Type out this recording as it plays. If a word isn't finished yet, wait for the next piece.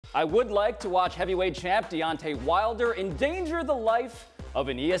I would like to watch heavyweight champ Deontay Wilder endanger the life of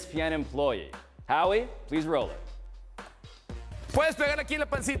an ESPN employee. Howie, please roll it. Puedes pegar aquí en la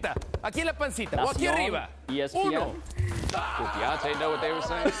pancita. Aquí en la pancita. O aquí arriba. ESPN. Uno. Did Deontay know what they were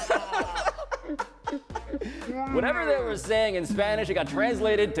saying? Whatever they were saying in Spanish, it got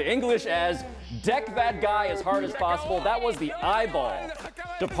translated to English as deck that guy as hard as possible. That was the eyeball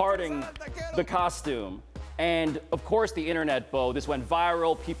departing the costume. And of course, the internet, Bo, this went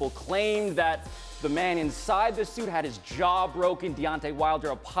viral. People claimed that the man inside the suit had his jaw broken. Deontay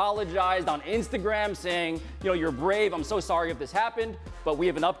Wilder apologized on Instagram saying, you're brave. I'm so sorry if this happened. But we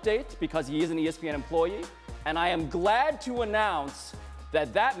have an update because he is an ESPN employee. And I am glad to announce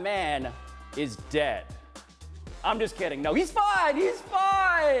that that man is dead. I'm just kidding. No, he's fine. He's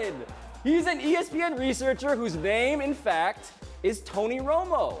fine. He's an ESPN researcher whose name, in fact, is Tony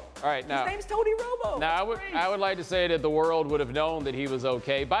Romo. All right, now. His name's Tony Romo. Now, I would like to say that the world would have known that he was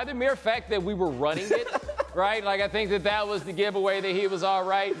okay by the mere fact that we were running it, right? Like, I think that was the giveaway that he was all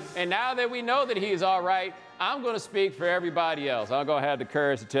right. And now that we know that he is all right, I'm going to speak for everybody else. I'm going to have the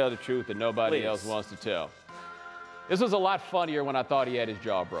courage to tell the truth that nobody else wants to tell. This was a lot funnier when I thought he had his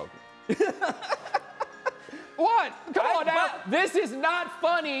jaw broken. What? Come on now. This is not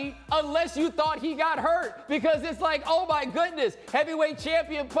funny unless you thought he got hurt, because it's like, oh my goodness, heavyweight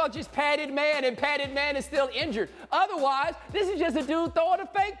champion punches padded man and padded man is still injured. Otherwise, this is just a dude throwing a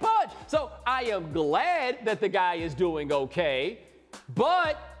fake punch. So I am glad that the guy is doing okay,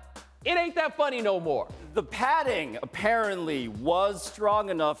 but it ain't that funny no more. The padding apparently was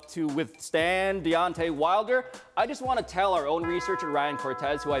strong enough to withstand Deontay Wilder. I just want to tell our own researcher, Ryan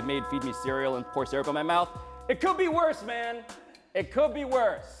Cortez, who I made feed me cereal and pour syrup in my mouth, it could be worse, man. It could be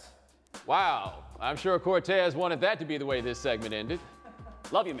worse. Wow. I'm sure Cortez wanted that to be the way this segment ended.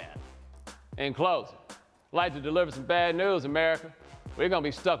 Love you, man. In closing, I'd like to deliver some bad news, America. We're going to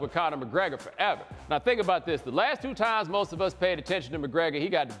be stuck with Conor McGregor forever. Now, think about this. The last two times most of us paid attention to McGregor, he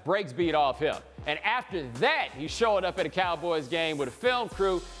got the brakes beat off him. And after that, he's showing up at a Cowboys game with a film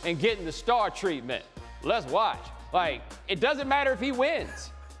crew and getting the star treatment. Let's watch. Like, it doesn't matter if he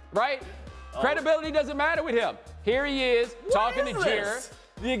wins, right? Credibility doesn't matter with him. Here he is talking to Jared.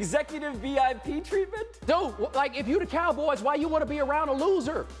 The executive VIP treatment? Dude, like, if you the Cowboys, why you want to be around a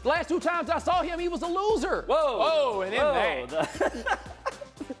loser? The last two times I saw him, he was a loser. Whoa. And then that.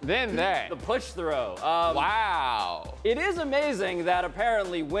 Then that. The push throw. Wow. It is amazing that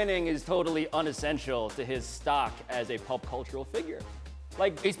apparently winning is totally unessential to his stock as a pop cultural figure.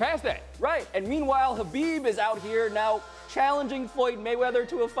 Like, he's past that. Right. And meanwhile, Habib is out here now challenging Floyd Mayweather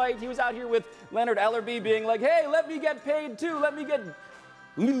to a fight. He was out here with Leonard Ellerbe being like, hey, let me get paid too. Let me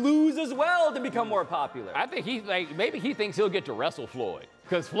lose as well to become more popular. I think maybe he thinks he'll get to wrestle Floyd.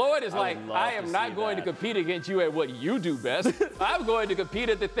 Because Floyd is like, I am not going to compete against you at what you do best. I'm going to compete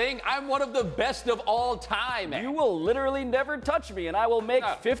at the thing I'm one of the best of all time at. You will literally never touch me, and I will make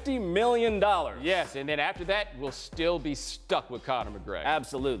 $50 million. Yes, and then after that, we'll still be stuck with Conor McGregor.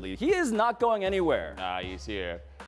 Absolutely. He is not going anywhere. Nah, he's here.